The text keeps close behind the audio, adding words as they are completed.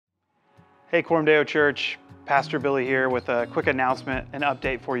Hey, Quorum Deo Church, Pastor Billy here with a quick announcement and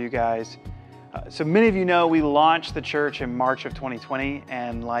update for you guys. So many of you know we launched the church in March of 2020,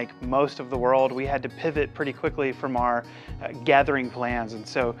 and like most of the world, we had to pivot pretty quickly from our gathering plans. And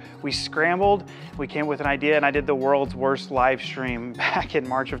so we scrambled, we came with an idea, and I did the world's worst live stream back in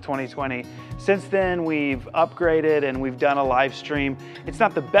March of 2020. Since then, we've upgraded and we've done a live stream. It's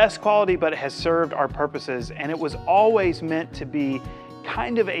not the best quality, but it has served our purposes, and it was always meant to be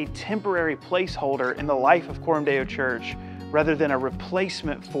kind of a temporary placeholder in the life of Quorum Deo Church, rather than a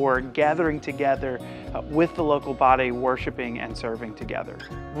replacement for gathering together with the local body, worshiping and serving together.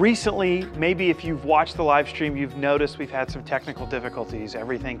 Recently, maybe if you've watched the live stream, you've noticed we've had some technical difficulties,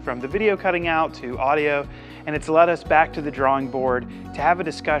 everything from the video cutting out to audio, and it's led us back to the drawing board to have a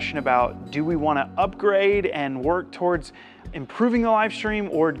discussion about, do we want to upgrade and work towards improving the live stream,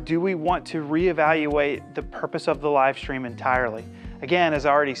 or do we want to reevaluate the purpose of the live stream entirely? Again, as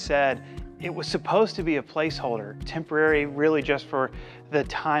I already said, it was supposed to be a placeholder, temporary, really just for the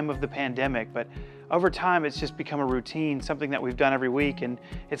time of the pandemic, but over time it's just become a routine, something that we've done every week, and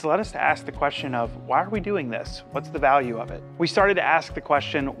it's led us to ask the question of, why are we doing this? What's the value of it? We started to ask the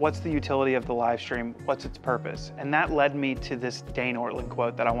question, what's the utility of the live stream? What's its purpose? And that led me to this Dane Ortlund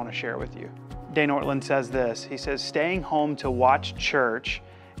quote that I want to share with you. Dane Ortlund says this, he says, "Staying home to watch church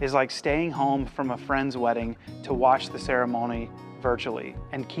is like staying home from a friend's wedding to watch the ceremony virtually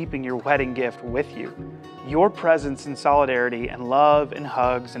and keeping your wedding gift with you. Your presence and solidarity and love and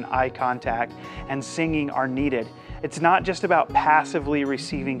hugs and eye contact and singing are needed. It's not just about passively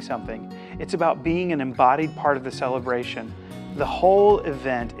receiving something. It's about being an embodied part of the celebration. The whole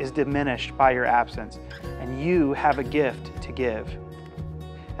event is diminished by your absence, and you have a gift to give."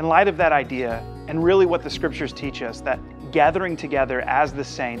 In light of that idea, and really what the scriptures teach us, that gathering together as the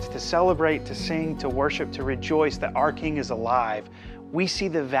saints to celebrate, to sing, to worship, to rejoice that our King is alive, we see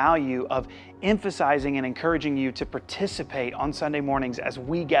the value of emphasizing and encouraging you to participate on Sunday mornings as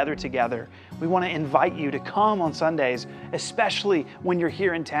we gather together. We want to invite you to come on Sundays, especially when you're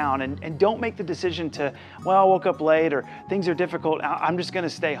here in town, and don't make the decision to, well, I woke up late or things are difficult, I'm just going to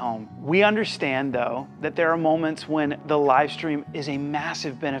stay home. We understand, though, that there are moments when the live stream is a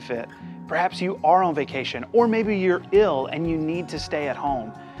massive benefit. Perhaps you are on vacation, or maybe you're ill and you need to stay at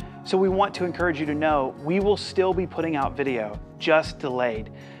home. So we want to encourage you to know we will still be putting out video, just delayed.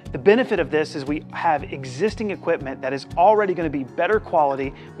 The benefit of this is we have existing equipment that is already going to be better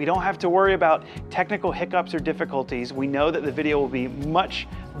quality. We don't have to worry about technical hiccups or difficulties. We know that the video will be much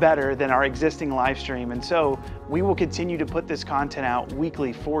better than our existing live stream, and so we will continue to put this content out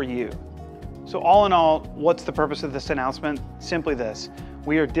weekly for you. So all in all, what's the purpose of this announcement? Simply this.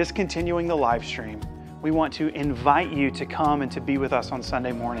 We are discontinuing the live stream. We want to invite you to come and to be with us on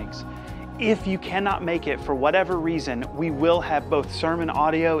Sunday mornings. If you cannot make it for whatever reason, we will have both sermon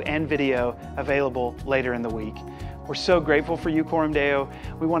audio and video available later in the week. We're so grateful for you, Quorum Deo.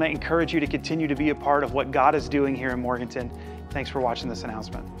 We want to encourage you to continue to be a part of what God is doing here in Morganton. Thanks for watching this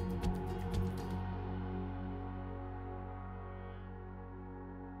announcement.